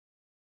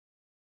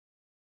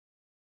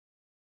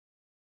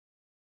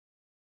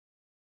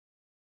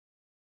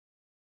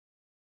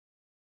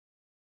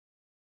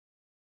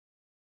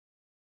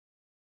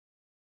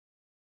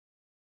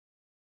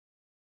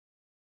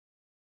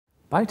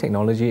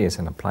Biotechnology is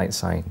an applied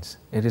science.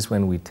 It is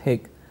when we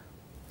take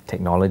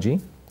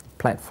technology,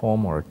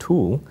 platform or a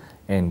tool,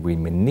 and we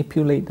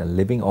manipulate a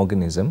living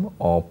organism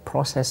or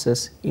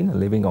processes in a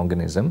living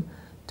organism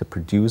to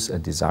produce a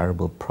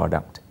desirable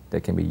product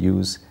that can be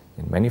used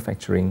in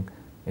manufacturing,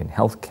 in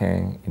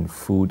healthcare, in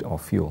food or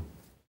fuel.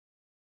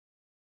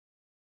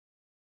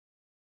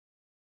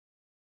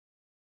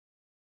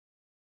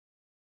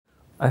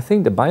 I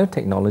think the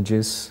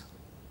biotechnologists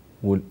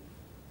would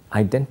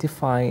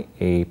identify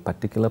a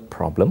particular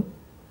problem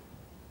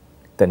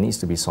that needs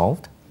to be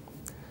solved.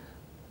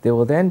 They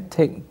will then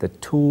take the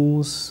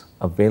tools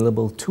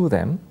available to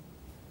them,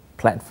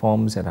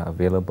 platforms that are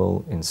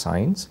available in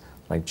science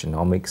like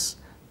genomics,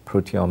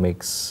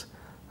 proteomics,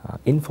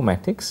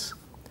 informatics,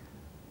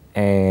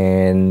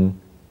 and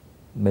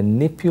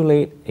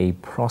manipulate a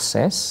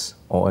process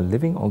or a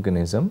living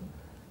organism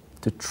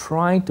to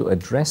try to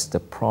address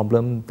the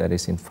problem that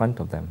is in front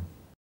of them.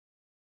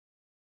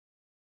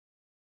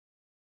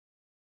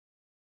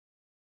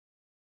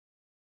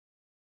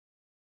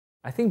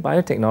 I think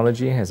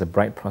biotechnology has a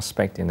bright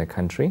prospect in the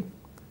country.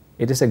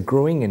 It is a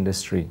growing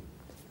industry.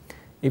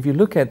 If you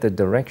look at the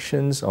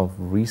directions of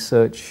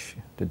research,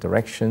 the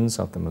directions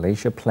of the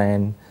Malaysia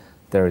plan,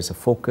 there is a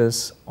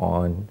focus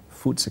on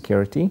food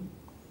security,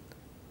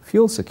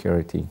 fuel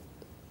security,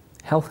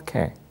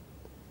 healthcare,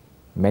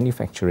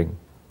 manufacturing.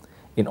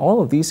 In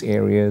all of these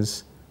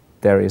areas,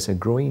 there is a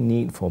growing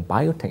need for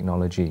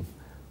biotechnology,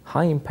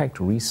 high-impact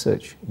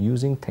research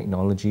using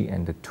technology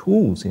and the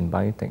tools in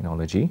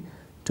biotechnology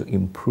to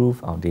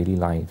improve our daily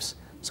lives.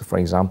 So for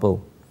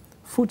example,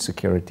 food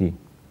security.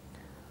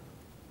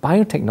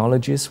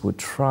 Biotechnologists would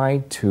try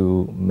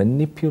to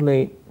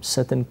manipulate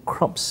certain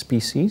crop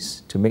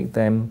species to make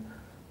them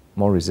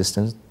more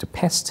resistant to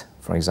pest,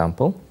 for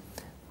example,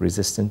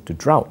 resistant to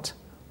drought,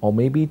 or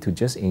maybe to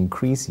just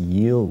increase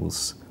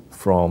yields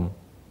from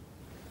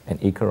an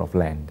acre of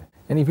land.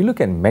 And if you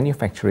look at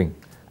manufacturing,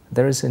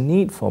 there is a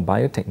need for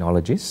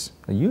biotechnologists,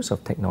 the use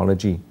of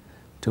technology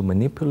to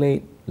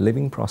manipulate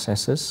living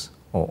processes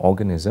or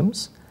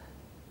organisms,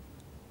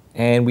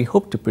 and we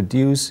hope to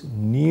produce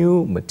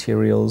new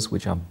materials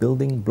which are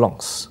building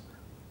blocks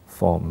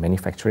for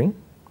manufacturing.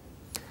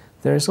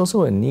 There is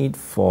also a need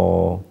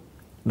for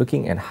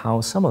looking at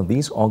how some of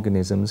these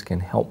organisms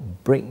can help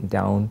break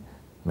down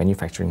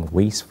manufacturing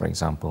waste, for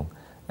example,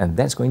 and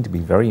that's going to be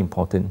very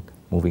important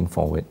moving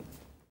forward.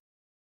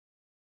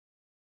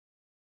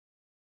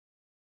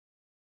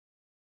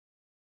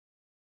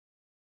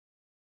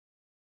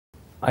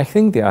 I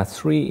think there are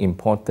three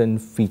important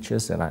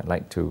features that I'd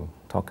like to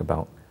talk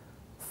about.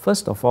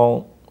 First of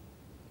all,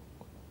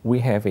 we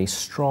have a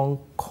strong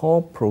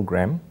core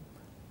program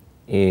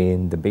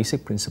in the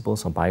basic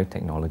principles of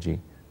biotechnology.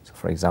 So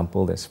for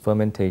example, there's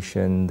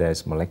fermentation,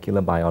 there's molecular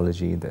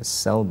biology, there's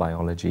cell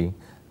biology,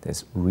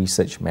 there's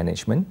research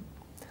management.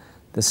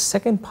 The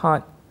second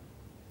part,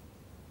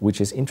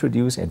 which is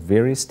introduced at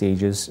various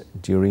stages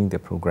during the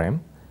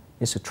program,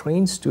 is to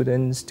train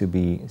students to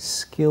be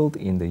skilled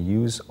in the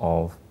use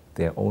of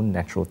their own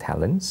natural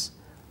talents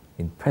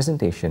in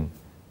presentation,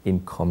 in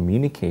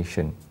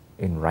communication,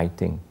 in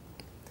writing.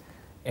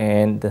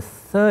 And the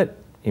third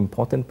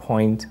important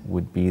point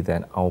would be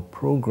that our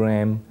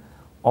program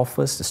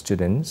offers the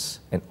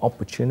students an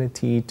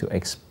opportunity to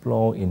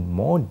explore in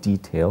more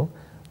detail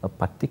a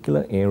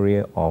particular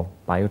area of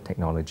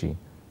biotechnology.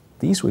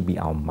 These would be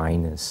our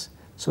minors.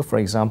 So for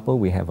example,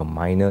 we have a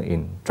minor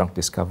in drug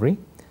discovery,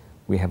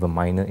 we have a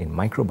minor in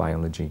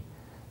microbiology,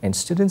 and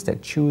students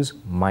that choose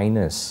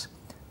minors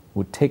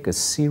would take a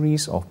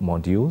series of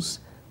modules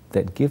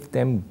that give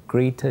them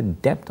greater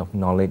depth of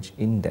knowledge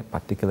in that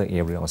particular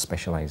area of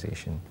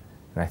specialization.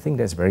 And I think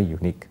that's very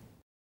unique.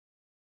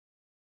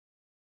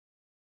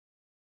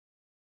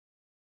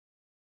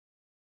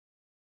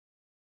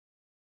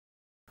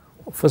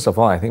 First of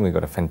all, I think we've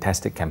got a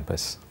fantastic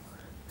campus.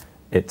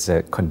 It's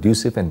a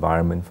conducive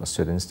environment for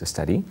students to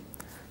study.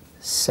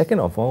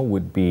 Second of all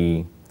would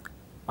be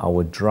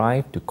our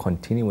drive to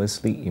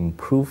continuously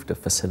improve the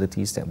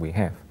facilities that we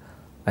have.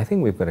 I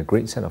think we've got a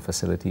great set of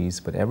facilities,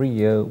 but every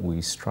year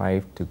we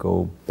strive to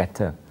go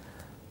better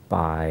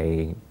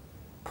by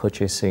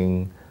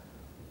purchasing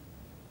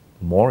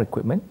more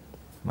equipment,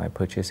 by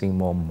purchasing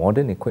more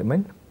modern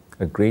equipment,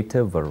 a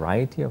greater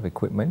variety of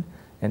equipment,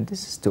 and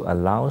this is to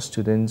allow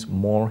students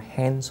more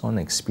hands-on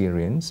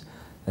experience,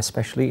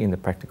 especially in the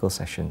practical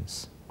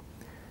sessions.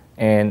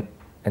 And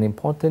an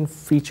important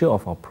feature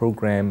of our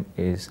program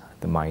is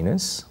the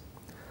minors.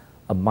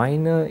 A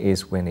minor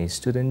is when a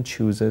student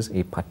chooses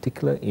a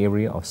particular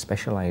area of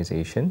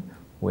specialization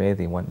where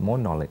they want more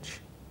knowledge.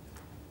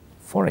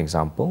 For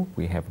example,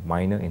 we have a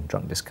minor in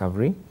drug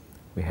discovery,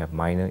 we have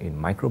minor in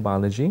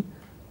microbiology,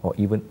 or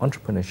even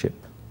entrepreneurship.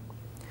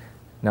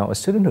 Now, a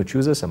student who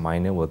chooses a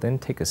minor will then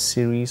take a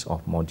series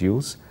of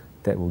modules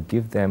that will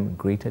give them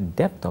greater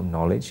depth of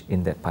knowledge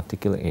in that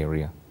particular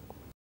area.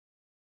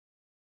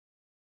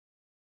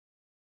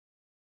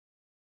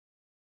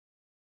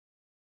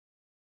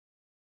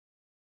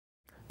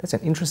 That's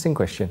an interesting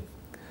question.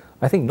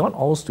 I think not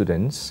all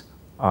students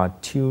are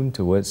tuned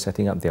towards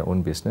setting up their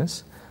own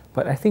business,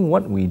 But I think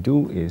what we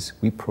do is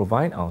we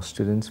provide our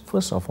students,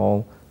 first of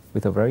all,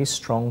 with a very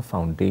strong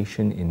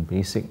foundation in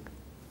basic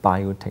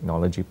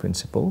biotechnology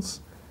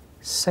principles.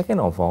 Second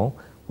of all,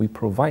 we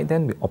provide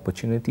them the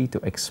opportunity to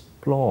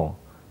explore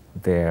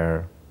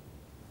their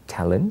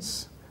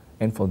talents.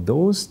 And for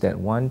those that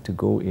want to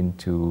go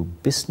into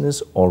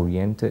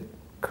business-oriented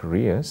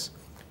careers,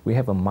 we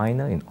have a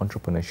minor in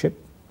entrepreneurship.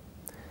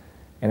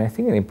 And I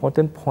think an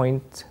important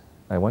point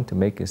I want to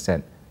make is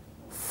that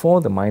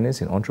for the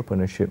minors in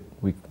entrepreneurship,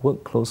 we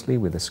work closely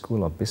with the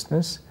School of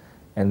Business,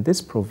 and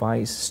this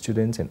provides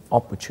students an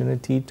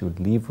opportunity to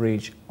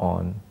leverage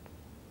on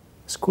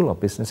School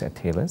of Business at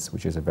Taylor's,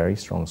 which is a very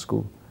strong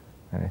school.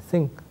 And I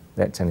think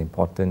that's an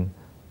important,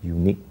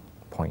 unique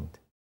point.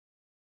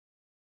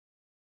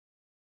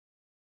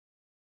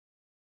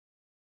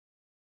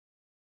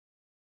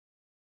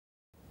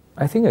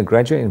 I think a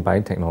graduate in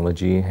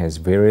biotechnology has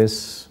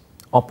various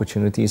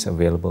opportunities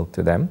available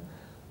to them.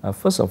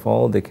 First of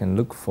all, they can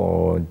look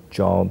for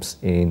jobs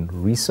in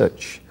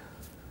research.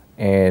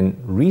 And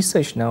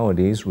research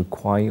nowadays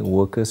require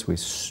workers with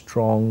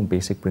strong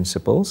basic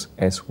principles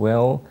as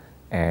well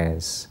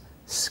as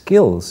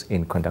skills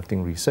in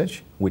conducting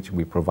research, which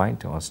we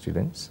provide to our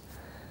students.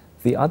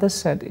 The other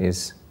set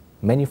is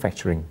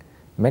manufacturing.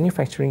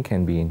 Manufacturing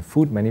can be in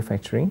food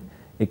manufacturing,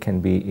 it can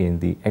be in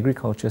the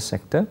agriculture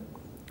sector,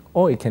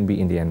 or it can be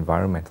in the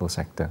environmental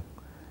sector.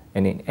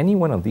 And in any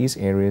one of these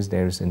areas,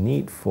 there is a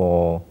need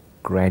for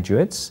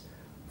graduates,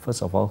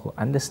 first of all, who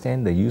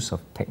understand the use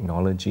of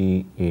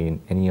technology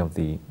in any of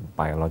the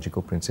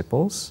biological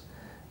principles.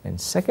 And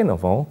second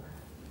of all,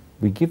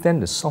 we give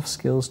them the soft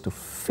skills to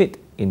fit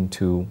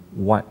into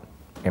what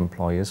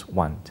employers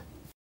want.